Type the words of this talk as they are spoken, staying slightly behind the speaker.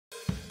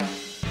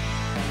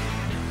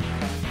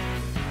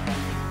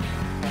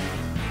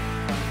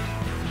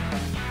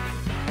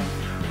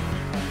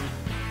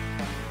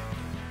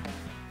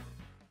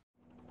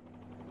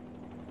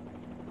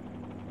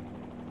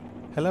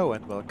Hello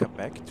and welcome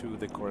back to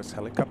the course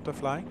Helicopter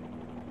Flying.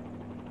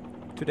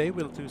 Today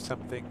we'll do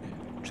something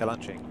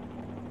challenging,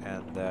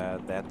 and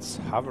that's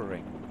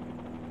hovering.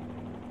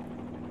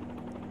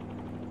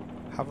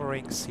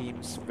 Hovering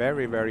seems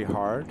very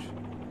hard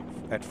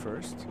at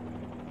first.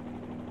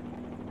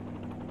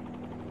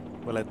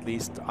 Well, at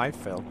least I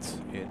felt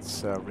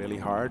it's really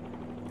hard,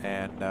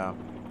 and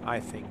I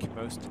think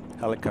most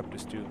helicopter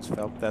students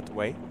felt that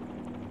way.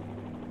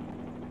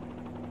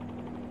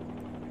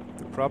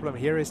 The problem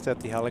here is that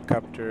the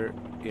helicopter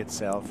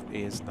itself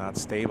is not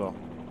stable.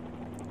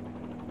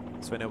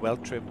 So in a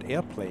well-trimmed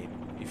airplane,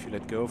 if you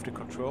let go of the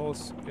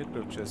controls, it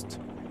will just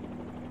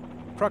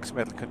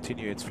approximately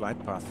continue its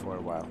flight path for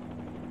a while.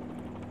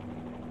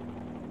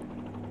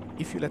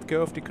 If you let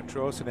go of the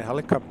controls in a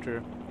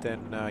helicopter,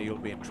 then you'll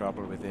be in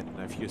trouble within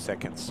a few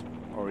seconds,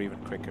 or even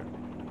quicker.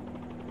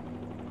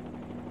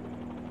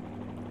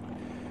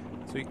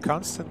 So you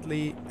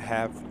constantly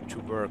have to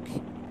work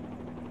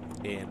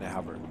in a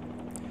hover.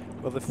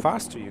 Well, the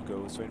faster you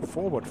go, so in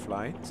forward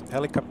flight,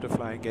 helicopter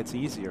flying gets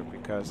easier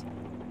because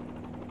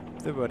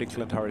the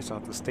vertical and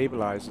horizontal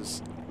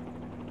stabilizers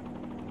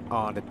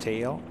on the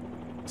tail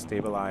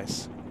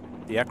stabilize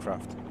the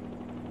aircraft.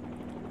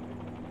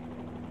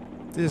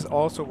 This is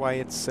also why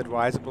it's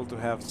advisable to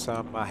have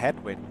some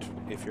headwind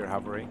if you're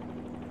hovering.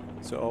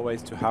 So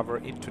always to hover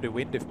into the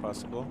wind if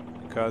possible,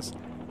 because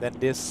then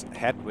this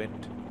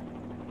headwind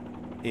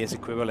is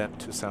equivalent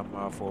to some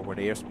forward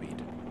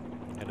airspeed,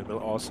 and it will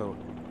also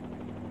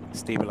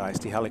stabilize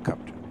the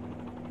helicopter.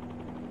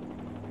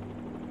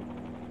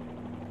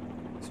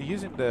 So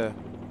using the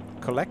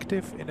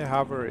collective in a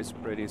hover is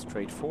pretty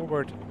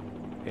straightforward.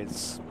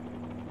 It's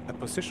a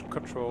position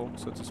control,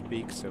 so to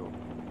speak, so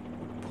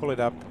pull it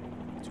up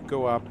to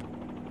go up,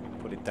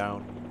 put it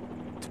down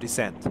to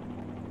descend.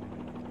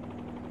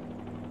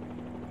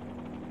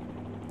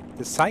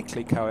 The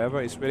cyclic,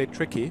 however, is really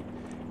tricky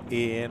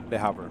in the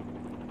hover,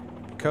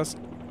 because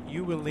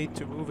you will need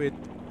to move it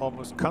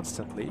almost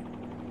constantly,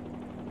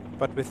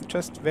 but with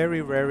just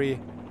very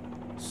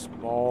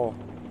small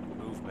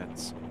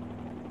movements.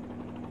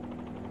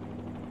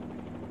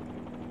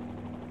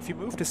 If you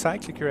move the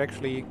cyclic, you're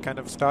actually kind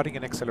of starting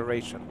an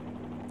acceleration.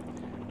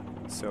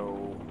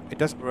 So it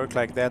doesn't work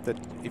like that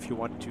if you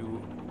want to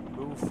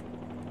move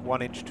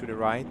 1 inch to the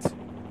right,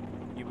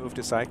 you move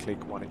the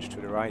cyclic 1 inch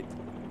to the right.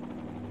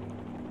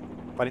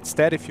 But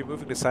instead, if you're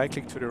moving the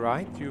cyclic to the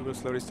right, you will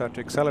slowly start to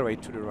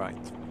accelerate to the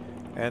right.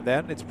 And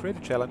then it's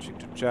pretty challenging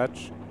to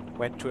judge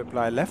when to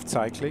apply left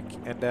cyclic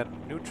and then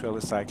neutral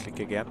the cyclic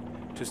again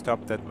to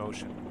stop that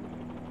motion.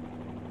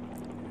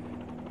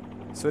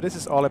 So this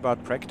is all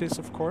about practice,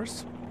 of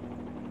course.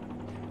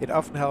 It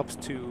often helps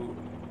to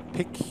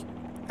pick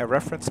a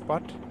reference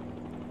spot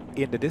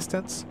in the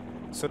distance,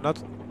 so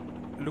not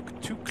look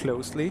too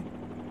closely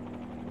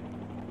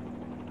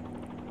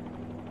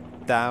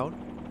down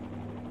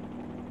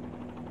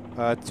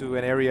to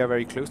an area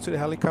very close to the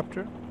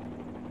helicopter,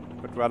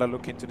 but rather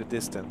look into the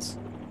distance.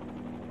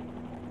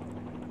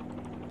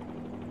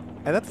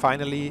 And then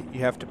finally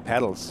you have the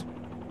pedals.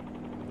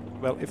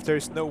 Well, if there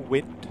is no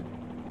wind,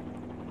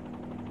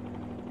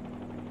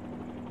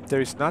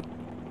 there is not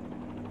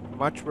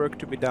much work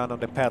to be done on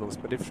the pedals,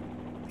 but if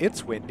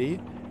it's windy,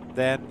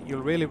 then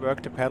you'll really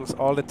work the pedals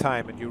all the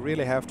time, and you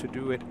really have to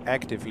do it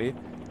actively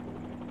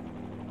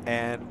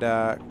and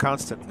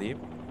constantly.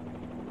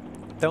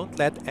 Don't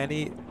let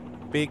any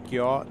big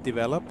yaw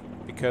develop,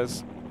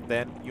 because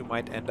then you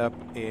might end up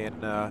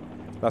in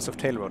loss of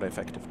tail rotor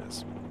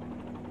effectiveness.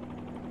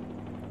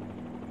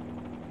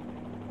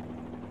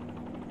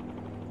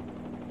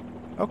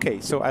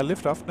 Okay, so I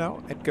lift off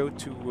now and go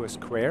to a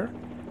square,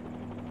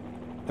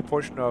 a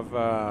portion of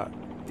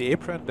the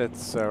apron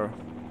that's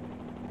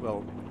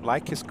well,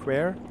 like a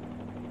square.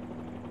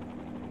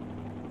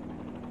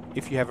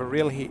 If you have a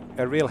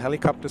real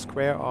helicopter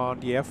square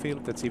on the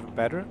airfield, that's even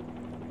better.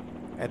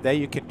 And there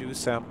you can do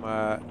some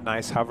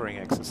nice hovering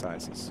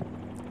exercises.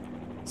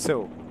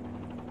 So,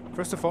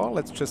 first of all,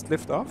 let's just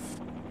lift off.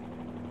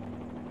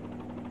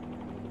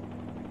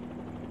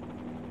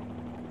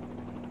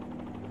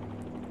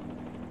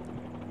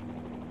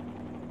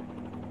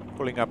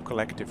 Pulling up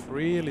collective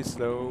really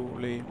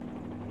slowly.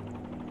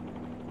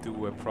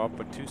 Do a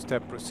proper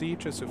two-step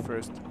procedure. So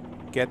first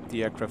get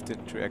the aircraft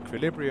into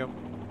equilibrium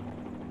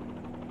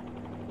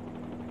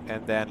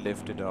and then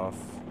lift it off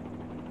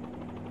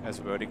as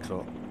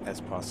vertical as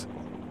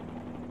possible.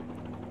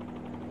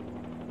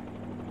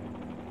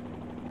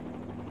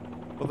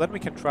 Well, then we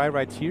can try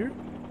right here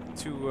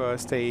to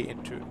stay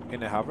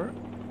in a hover.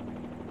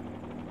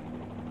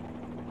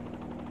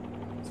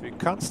 So you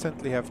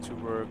constantly have to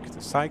work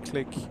the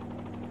cyclic.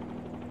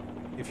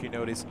 If you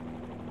notice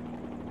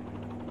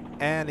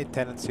any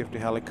tendency of the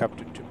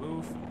helicopter to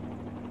move,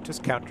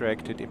 just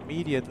counteract it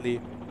immediately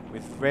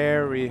with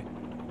very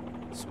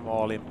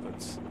small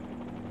inputs.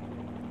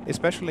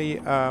 Especially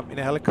in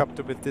a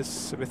helicopter with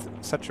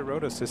such a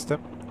rotor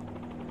system,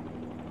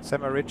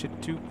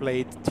 semi-rigid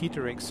two-blade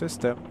teetering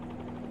system,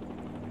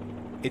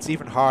 it's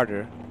even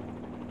harder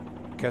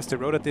because the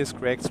rotor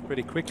disc reacts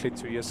pretty quickly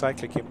to your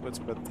cyclic inputs,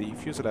 but the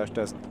fuselage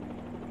doesn't.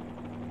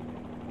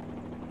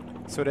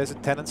 So there's a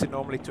tendency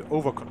normally to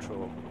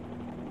over-control.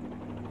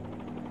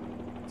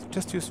 So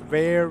just use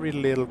very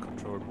little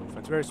control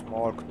movements, very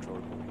small control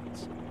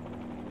movements.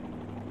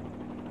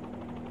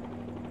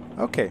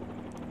 Okay,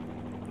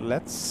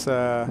 let's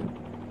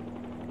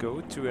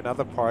go to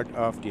another part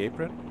of the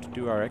apron to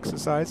do our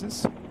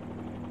exercises.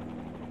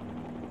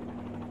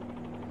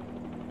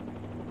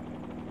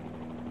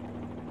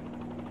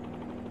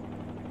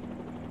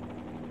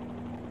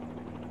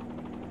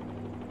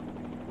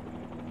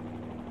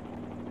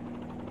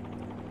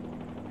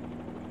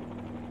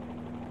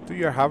 Do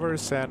your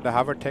hovers and the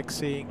hover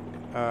taxiing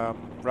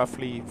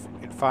roughly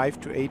in 5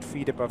 to 8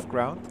 feet above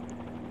ground.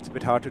 It's a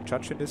bit hard to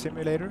judge in the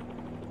simulator.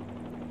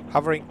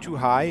 Hovering too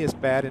high is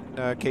bad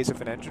in case of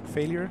an engine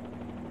failure,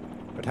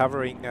 but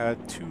hovering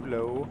too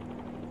low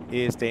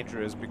is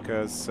dangerous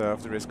because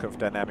of the risk of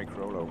dynamic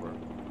rollover.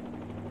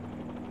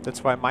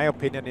 That's why my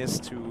opinion is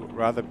to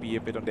rather be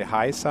a bit on the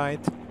high side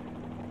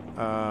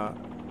rather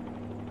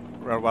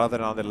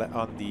than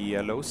on the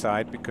low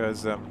side,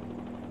 because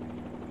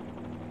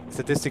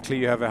statistically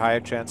you have a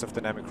higher chance of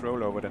dynamic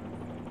rollover than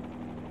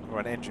or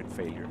an engine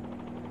failure.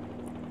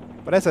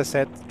 But as I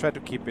said, try to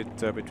keep it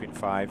between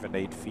 5 and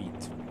 8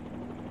 feet.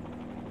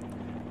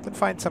 Then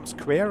find some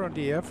square on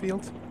the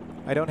airfield.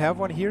 I don't have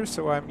one here,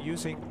 so I'm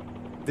using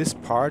this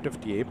part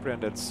of the apron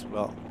that's,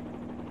 well,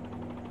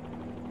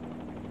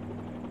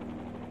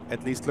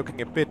 at least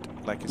looking a bit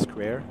like a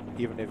square,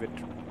 even if it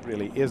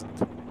really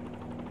isn't.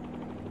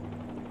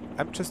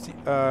 I'm just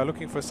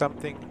looking for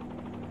something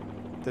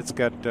that's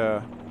got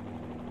 4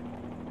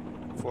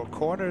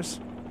 corners.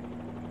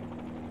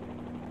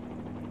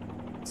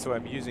 So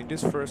I'm using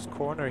this first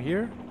corner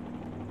here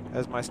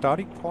as my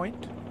starting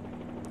point.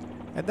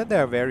 And then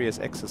there are various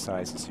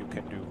exercises you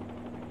can do.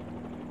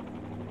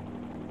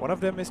 One of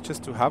them is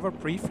just to hover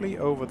briefly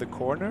over the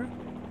corner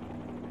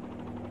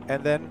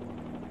and then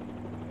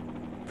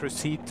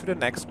proceed to the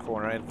next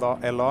corner and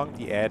along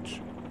the edge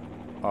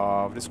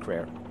of the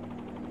square.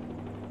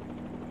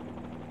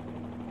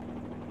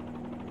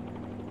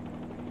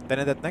 Then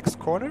in that next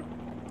corner,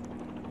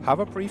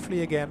 hover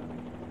briefly again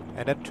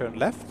and then turn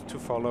left to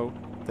follow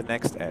the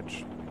next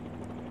edge.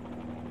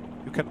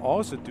 You can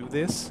also do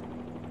this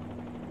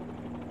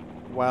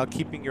while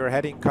keeping your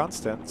heading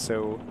constant,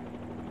 so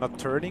not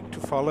turning to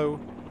follow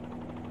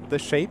the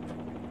shape,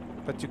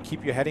 but you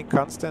keep your heading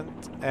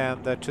constant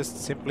and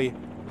just simply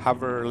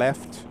hover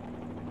left,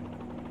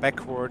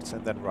 backwards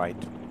and then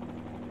right.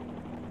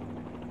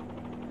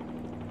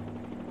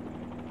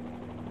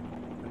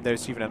 And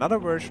there's even another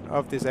version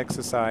of this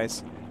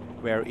exercise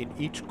where in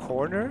each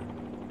corner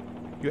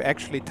you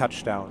actually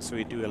touch down, so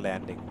you do a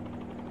landing.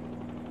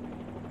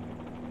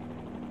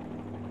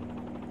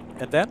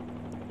 And then,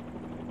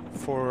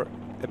 for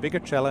a bigger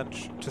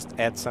challenge, just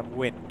add some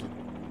wind.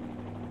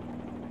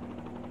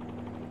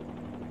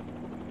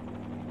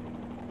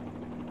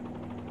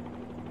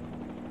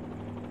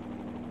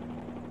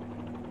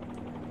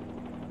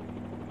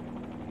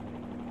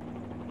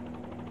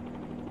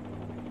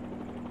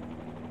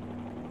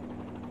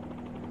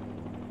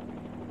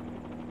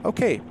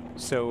 Okay,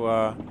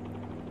 so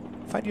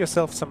find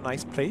yourself some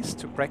nice place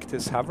to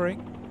practice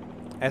hovering.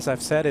 As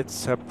I've said,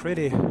 it's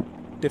pretty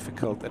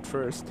difficult at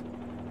first,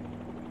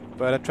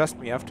 but trust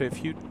me, after a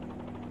few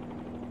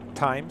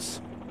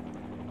times,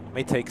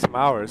 may take some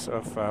hours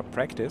of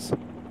practice,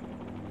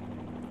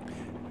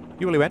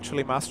 you will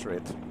eventually master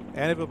it,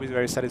 and it will be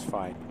very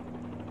satisfying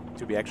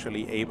to be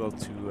actually able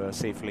to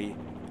safely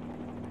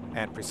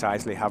and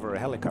precisely hover a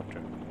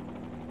helicopter.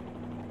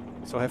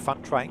 So have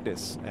fun trying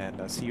this,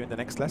 and see you in the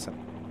next lesson.